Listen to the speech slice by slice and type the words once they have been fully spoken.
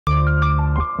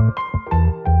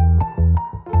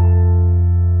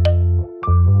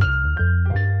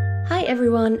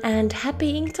everyone and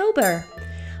happy Inktober!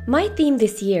 My theme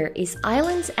this year is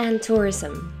islands and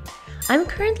tourism. I'm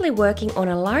currently working on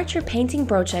a larger painting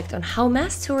project on how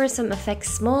mass tourism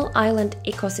affects small island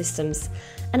ecosystems,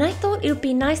 and I thought it would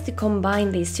be nice to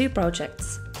combine these two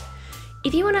projects.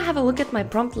 If you want to have a look at my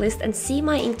prompt list and see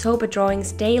my Inktober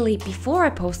drawings daily before I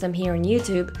post them here on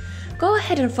YouTube, go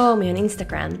ahead and follow me on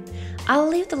Instagram. I'll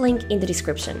leave the link in the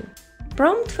description.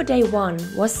 Prompt for day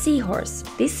 1 was seahorse.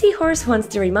 This seahorse wants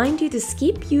to remind you to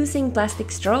skip using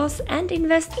plastic straws and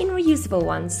invest in reusable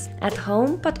ones, at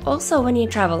home but also when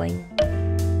you're traveling.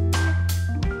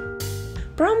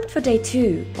 Prompt for day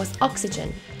 2 was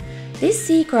oxygen. This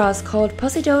seagrass called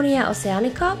Posidonia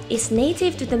oceanica is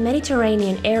native to the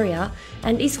Mediterranean area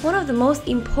and is one of the most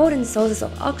important sources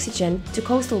of oxygen to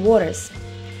coastal waters.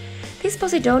 This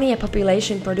Posidonia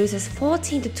population produces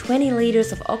 14 to 20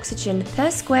 liters of oxygen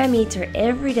per square meter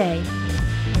every day.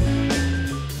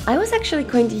 I was actually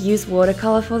going to use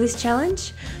watercolor for this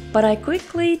challenge, but I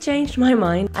quickly changed my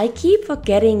mind. I keep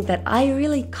forgetting that I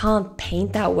really can't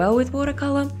paint that well with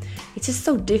watercolor. It's just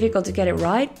so difficult to get it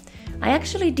right. I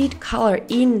actually did color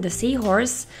in the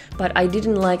seahorse, but I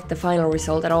didn't like the final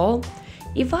result at all.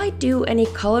 If I do any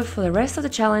color for the rest of the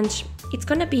challenge, it's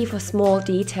gonna be for small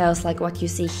details like what you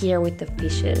see here with the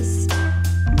fishes.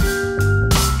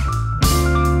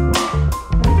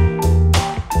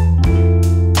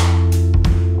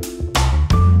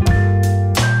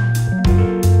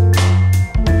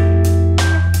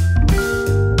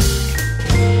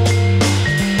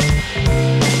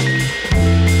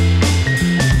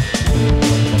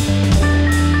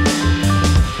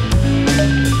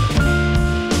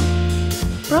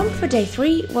 Prompt for day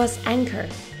 3 was anchor.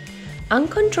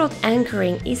 Uncontrolled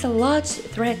anchoring is a large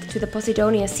threat to the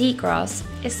Posidonia seagrass,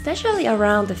 especially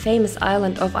around the famous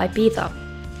island of Ibiza.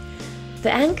 The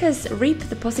anchors rip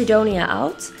the Posidonia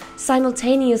out,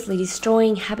 simultaneously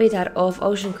destroying habitat of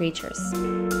ocean creatures.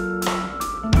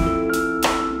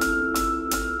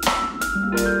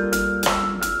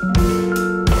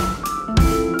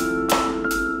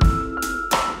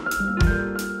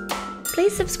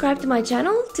 Please subscribe to my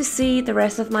channel to see the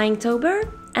rest of my Inktober,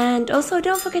 and also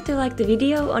don't forget to like the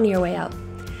video on your way out.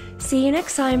 See you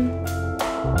next time!